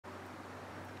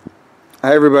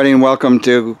Hi everybody and welcome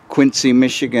to Quincy,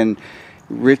 Michigan,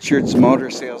 Richard's Motor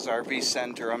Sales RV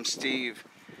Center. I'm Steve,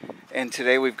 and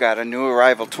today we've got a new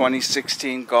arrival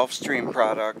 2016 Gulfstream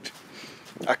product,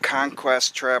 a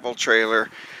Conquest travel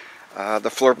trailer. The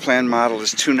floor plan model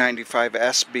is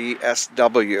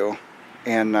 295SBSW,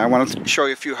 and I want to show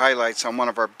you a few highlights on one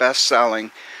of our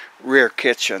best-selling rear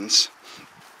kitchens.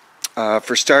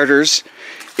 For starters,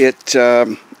 it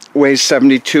weighs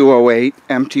 7208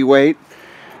 empty weight.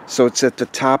 So it's at the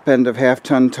top end of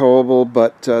half-ton towable,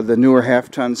 but the newer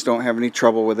half-tons don't have any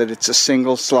trouble with it. It's a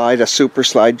single slide, a super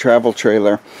slide travel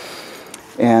trailer.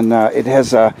 And it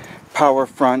has a power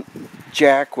front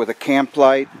jack with a camp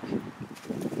light,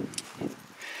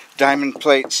 diamond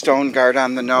plate stone guard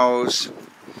on the nose,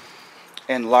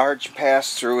 and large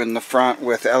pass-through in the front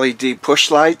with LED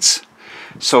push lights.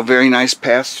 So very nice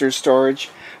pass-through storage.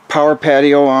 Power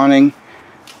patio awning,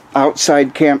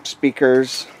 outside camp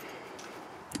speakers,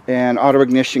 and auto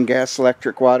ignition gas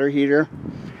electric water heater.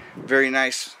 Very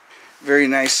nice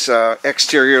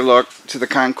exterior look to the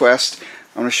Conquest.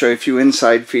 I'm going to show you a few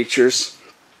inside features.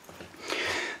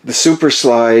 The super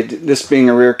slide, this being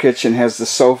a rear kitchen, has the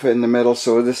sofa in the middle,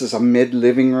 so this is a mid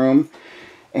living room,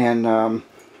 and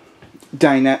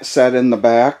dinette set in the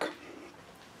back.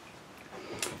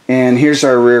 And here's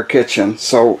our rear kitchen.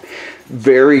 So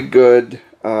very good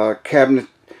countertops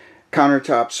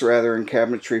rather, and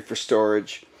cabinetry for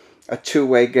storage. A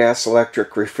two-way gas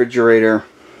electric refrigerator,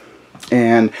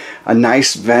 and a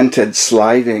nice vented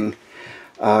sliding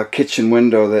kitchen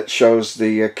window that shows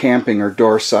the camping or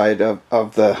door side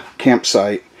of the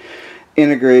campsite.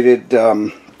 Integrated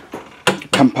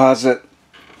composite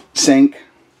sink,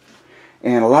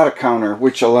 and a lot of counter,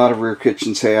 which a lot of rear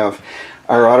kitchens have.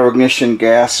 Our auto ignition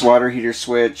gas water heater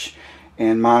switch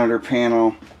and monitor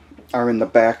panel are in the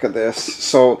back of this.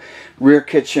 So rear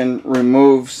kitchen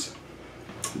removes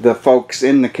the folks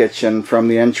in the kitchen from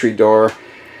the entry door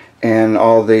and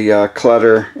all the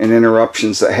clutter and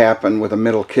interruptions that happen with a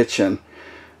middle kitchen.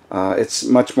 It's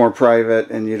much more private,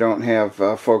 and you don't have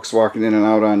folks walking in and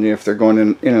out on you if they're going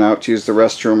in and out to use the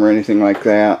restroom or anything like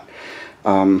that.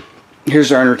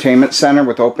 Here's our entertainment center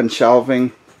with open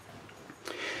shelving.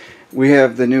 We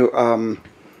have the new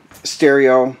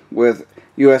stereo with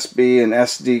USB and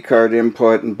SD card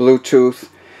input and Bluetooth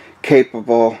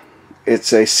capable.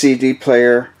 It's a CD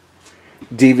player,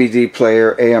 DVD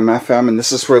player, AM, FM, and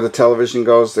this is where the television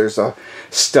goes. There's a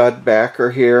stud backer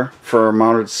here for a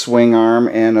mounted swing arm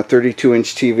and a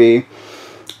 32-inch TV.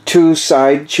 Two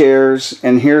side chairs,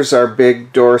 and here's our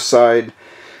big door side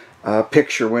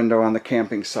picture window on the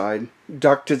camping side.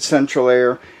 Ducted central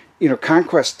air. You know,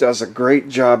 Conquest does a great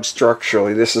job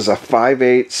structurally. This is a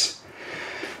 5/8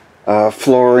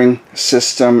 flooring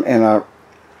system and a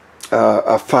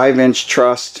 5-inch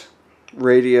trussed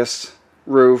radius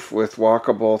roof with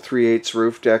walkable 3/8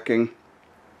 roof decking,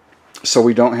 so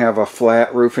we don't have a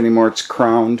flat roof anymore. It's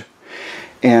crowned,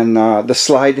 and the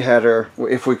slide header,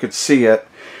 if we could see it,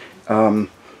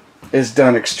 is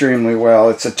done extremely well.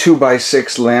 It's a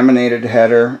 2x6 laminated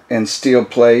header and steel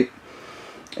plate,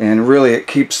 and really it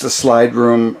keeps the slide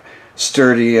room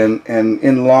sturdy, and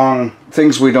in long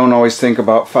things we don't always think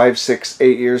about, 5, 6,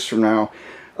 8 years from now,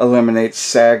 eliminates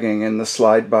sagging in the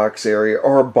slide box area,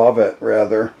 or above it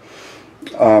rather.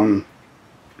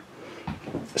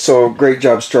 So great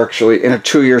job structurally, and a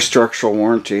 2-year structural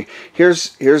warranty.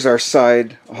 Here's our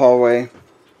side hallway,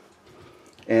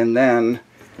 and then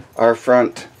our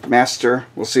front master.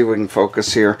 We'll see if we can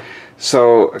focus here.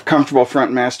 So a comfortable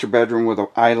front master bedroom with an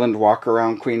island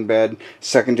walk-around queen bed,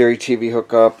 secondary TV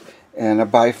hookup, and a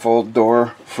bifold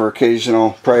door for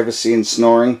occasional privacy and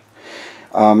snoring.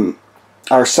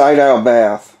 Our side aisle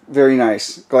bath, very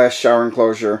nice, glass shower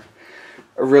enclosure,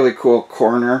 a really cool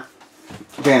corner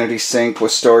vanity sink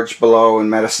with storage below and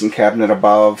medicine cabinet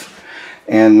above,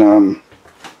 and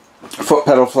foot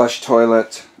pedal flush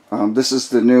toilet. This is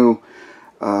the new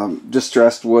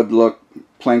distressed wood look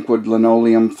plankwood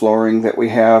linoleum flooring that we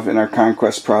have in our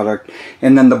Conquest product.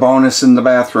 And then the bonus in the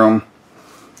bathroom,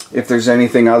 if there's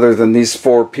anything other than these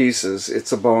 4 pieces,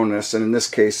 it's a bonus, and in this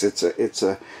case it's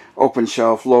a open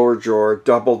shelf, lower drawer,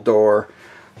 double door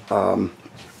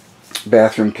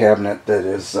bathroom cabinet that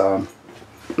is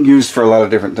used for a lot of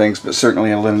different things, but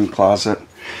certainly a linen closet.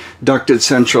 Ducted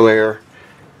central air,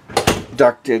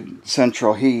 ducted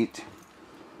central heat,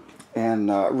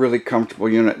 and really comfortable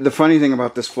unit. The funny thing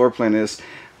about this floor plan is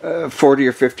 40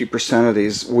 or 50% of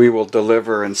these we will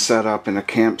deliver and set up in a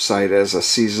campsite as a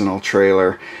seasonal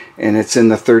trailer, and it's in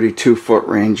the 32-foot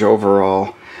range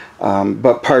overall.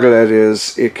 But part of that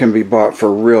is it can be bought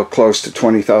for real close to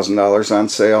 $20,000 on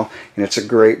sale, and it's a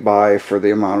great buy for the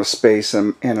amount of space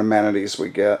and amenities we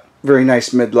get. very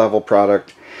nice mid-level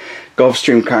product.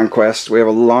 Gulfstream Conquest. We have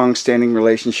a long-standing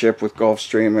relationship with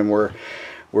Gulfstream, and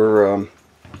we're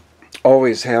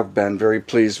always have been very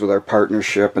pleased with our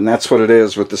partnership, and that's what it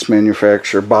is with this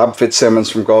manufacturer. Bob Fitzsimmons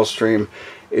from Gulfstream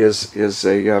is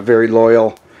a very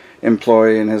loyal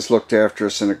employee and has looked after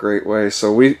us in a great way.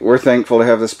 So we're thankful to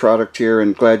have this product here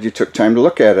and glad you took time to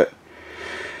look at it.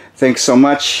 Thanks so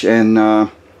much, and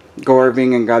go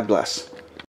RVing and God bless.